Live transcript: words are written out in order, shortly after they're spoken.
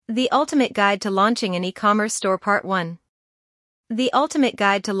The Ultimate Guide to Launching an E-commerce Store Part 1. The Ultimate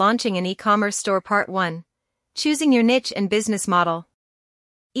Guide to Launching an E-commerce Store Part 1. Choosing your niche and business model.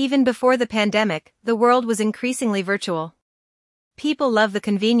 Even before the pandemic, the world was increasingly virtual. People love the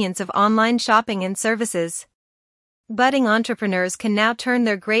convenience of online shopping and services. Budding entrepreneurs can now turn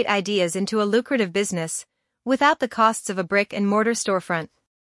their great ideas into a lucrative business, without the costs of a brick-and-mortar storefront.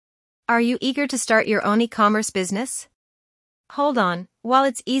 Are you eager to start your own e-commerce business? Hold on, while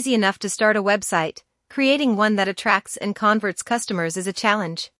it's easy enough to start a website, creating one that attracts and converts customers is a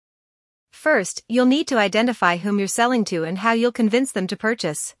challenge. First, you'll need to identify whom you're selling to and how you'll convince them to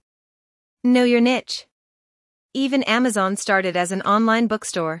purchase. Know your niche. Even Amazon started as an online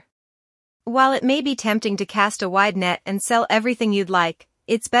bookstore. While it may be tempting to cast a wide net and sell everything you'd like,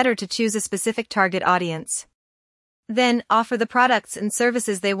 it's better to choose a specific target audience. Then, offer the products and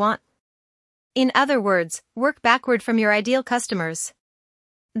services they want. In other words, work backward from your ideal customers.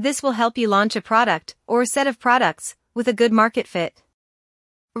 This will help you launch a product, or set of products, with a good market fit.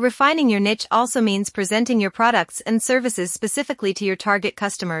 Refining your niche also means presenting your products and services specifically to your target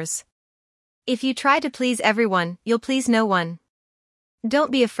customers. If you try to please everyone, you'll please no one. Don't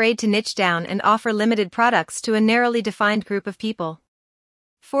be afraid to niche down and offer limited products to a narrowly defined group of people.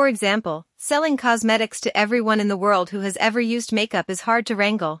 For example, selling cosmetics to everyone in the world who has ever used makeup is hard to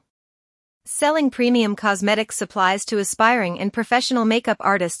wrangle. Selling premium cosmetics supplies to aspiring and professional makeup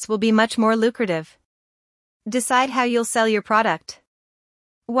artists will be much more lucrative. Decide how you'll sell your product.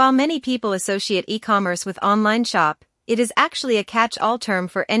 While many people associate e-commerce with online shop, it is actually a catch-all term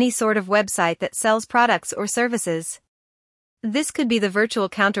for any sort of website that sells products or services. This could be the virtual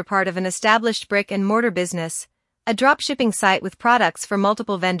counterpart of an established brick-and-mortar business, a dropshipping site with products for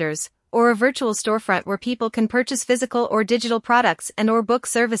multiple vendors, or a virtual storefront where people can purchase physical or digital products and/or book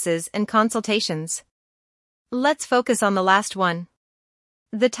services and consultations. Let's focus on the last one.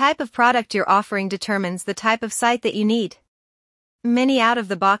 The type of product you're offering determines the type of site that you need. Many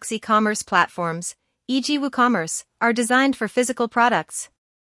out-of-the-box e-commerce platforms, e.g. WooCommerce, are designed for physical products.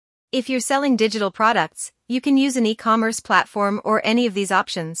 If you're selling digital products, you can use an e-commerce platform or any of these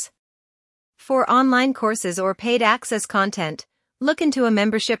options. For online courses or paid access content, look into a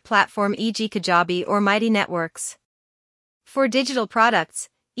membership platform e.g. Kajabi or Mighty Networks. For digital products,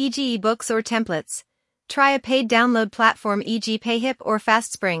 e.g. ebooks or templates, try a paid download platform e.g. Payhip or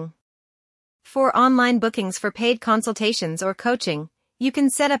FastSpring. For online bookings for paid consultations or coaching, you can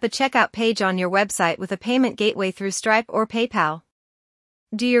set up a checkout page on your website with a payment gateway through Stripe or PayPal.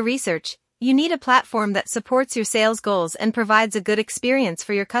 Do your research. You need a platform that supports your sales goals and provides a good experience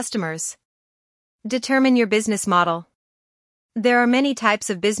for your customers. Determine your business model. There are many types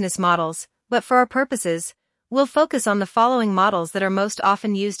of business models, but for our purposes, we'll focus on the following models that are most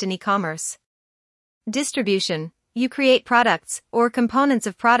often used in e-commerce. Distribution. You create products, or components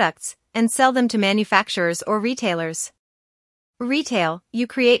of products, and sell them to manufacturers or retailers. Retail. You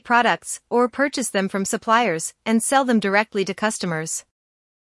create products, or purchase them from suppliers, and sell them directly to customers.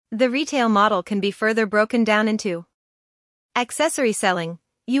 The retail model can be further broken down into accessory selling.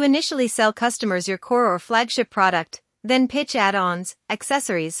 You initially sell customers your core or flagship product, then pitch add-ons,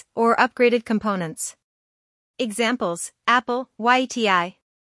 accessories, or upgraded components. Examples: Apple, YETI.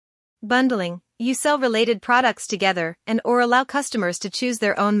 Bundling. You sell related products together and/or allow customers to choose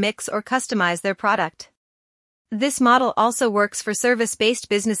their own mix or customize their product. This model also works for service-based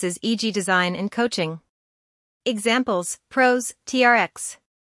businesses e.g. design and coaching. Examples: Pros, TRX.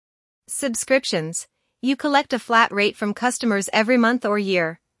 Subscriptions. You collect a flat rate from customers every month or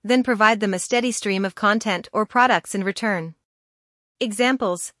year, then provide them a steady stream of content or products in return.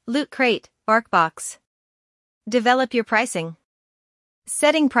 Examples: Loot Crate, BarkBox. Develop your pricing.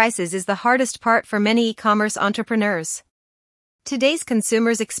 Setting prices is the hardest part for many e-commerce entrepreneurs. Today's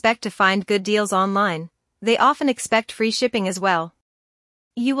consumers expect to find good deals online. They often expect free shipping as well.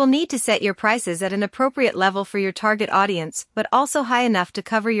 You will need to set your prices at an appropriate level for your target audience, but also high enough to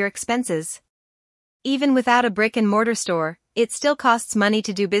cover your expenses. Even without a brick-and-mortar store, it still costs money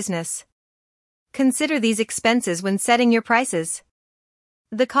to do business. Consider these expenses when setting your prices.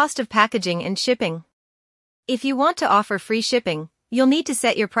 The cost of packaging and shipping. If you want to offer free shipping, you'll need to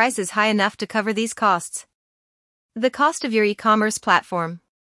set your prices high enough to cover these costs. The cost of your e-commerce platform.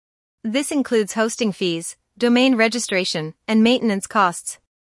 This includes hosting fees, domain registration, and maintenance costs.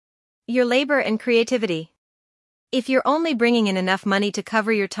 Your labor and creativity. If you're only bringing in enough money to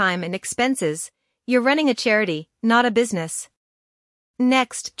cover your time and expenses, you're running a charity, not a business.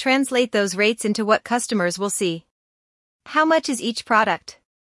 Next, translate those rates into what customers will see. How much is each product?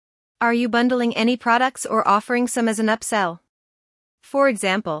 Are you bundling any products or offering some as an upsell? For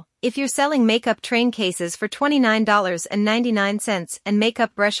example, If you're selling makeup train cases for $29.99 and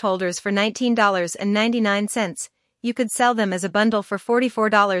makeup brush holders for $19.99, you could sell them as a bundle for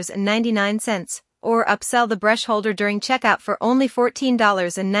 $44.99, or upsell the brush holder during checkout for only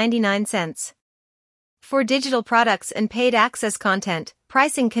 $14.99. For digital products and paid access content,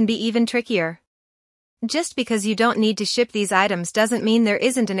 pricing can be even trickier. Just because you don't need to ship these items doesn't mean there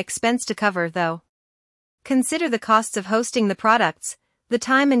isn't an expense to cover, though. Consider the costs of hosting the products, the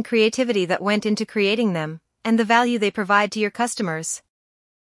time and creativity that went into creating them, and the value they provide to your customers.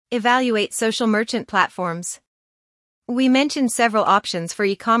 Evaluate social merchant platforms. We mentioned several options for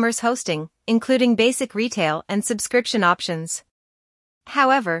e-commerce hosting, including basic retail and subscription options.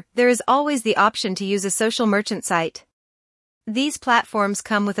 However, there is always the option to use a social merchant site. These platforms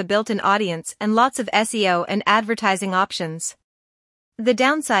come with a built-in audience and lots of SEO and advertising options. The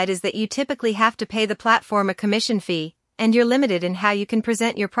downside is that you typically have to pay the platform a commission fee, and you're limited in how you can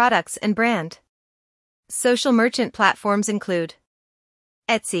present your products and brand. Social merchant platforms include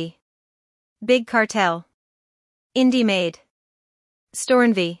Etsy, Big Cartel, IndieMade,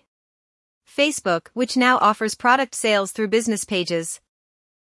 Storenvy, Facebook, which now offers product sales through business pages.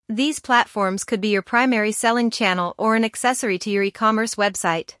 These platforms could be your primary selling channel or an accessory to your e-commerce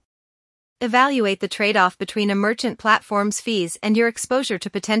website. Evaluate the trade-off between a merchant platform's fees and your exposure to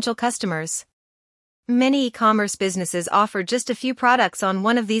potential customers. Many e-commerce businesses offer just a few products on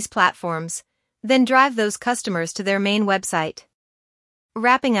one of these platforms, then drive those customers to their main website.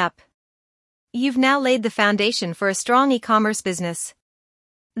 Wrapping up. You've now laid the foundation for a strong e-commerce business.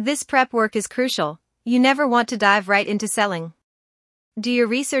 This prep work is crucial. You never want to dive right into selling. Do your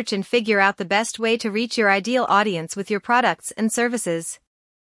research and figure out the best way to reach your ideal audience with your products and services.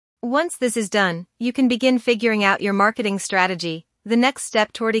 Once this is done, you can begin figuring out your marketing strategy, the next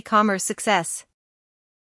step toward e-commerce success.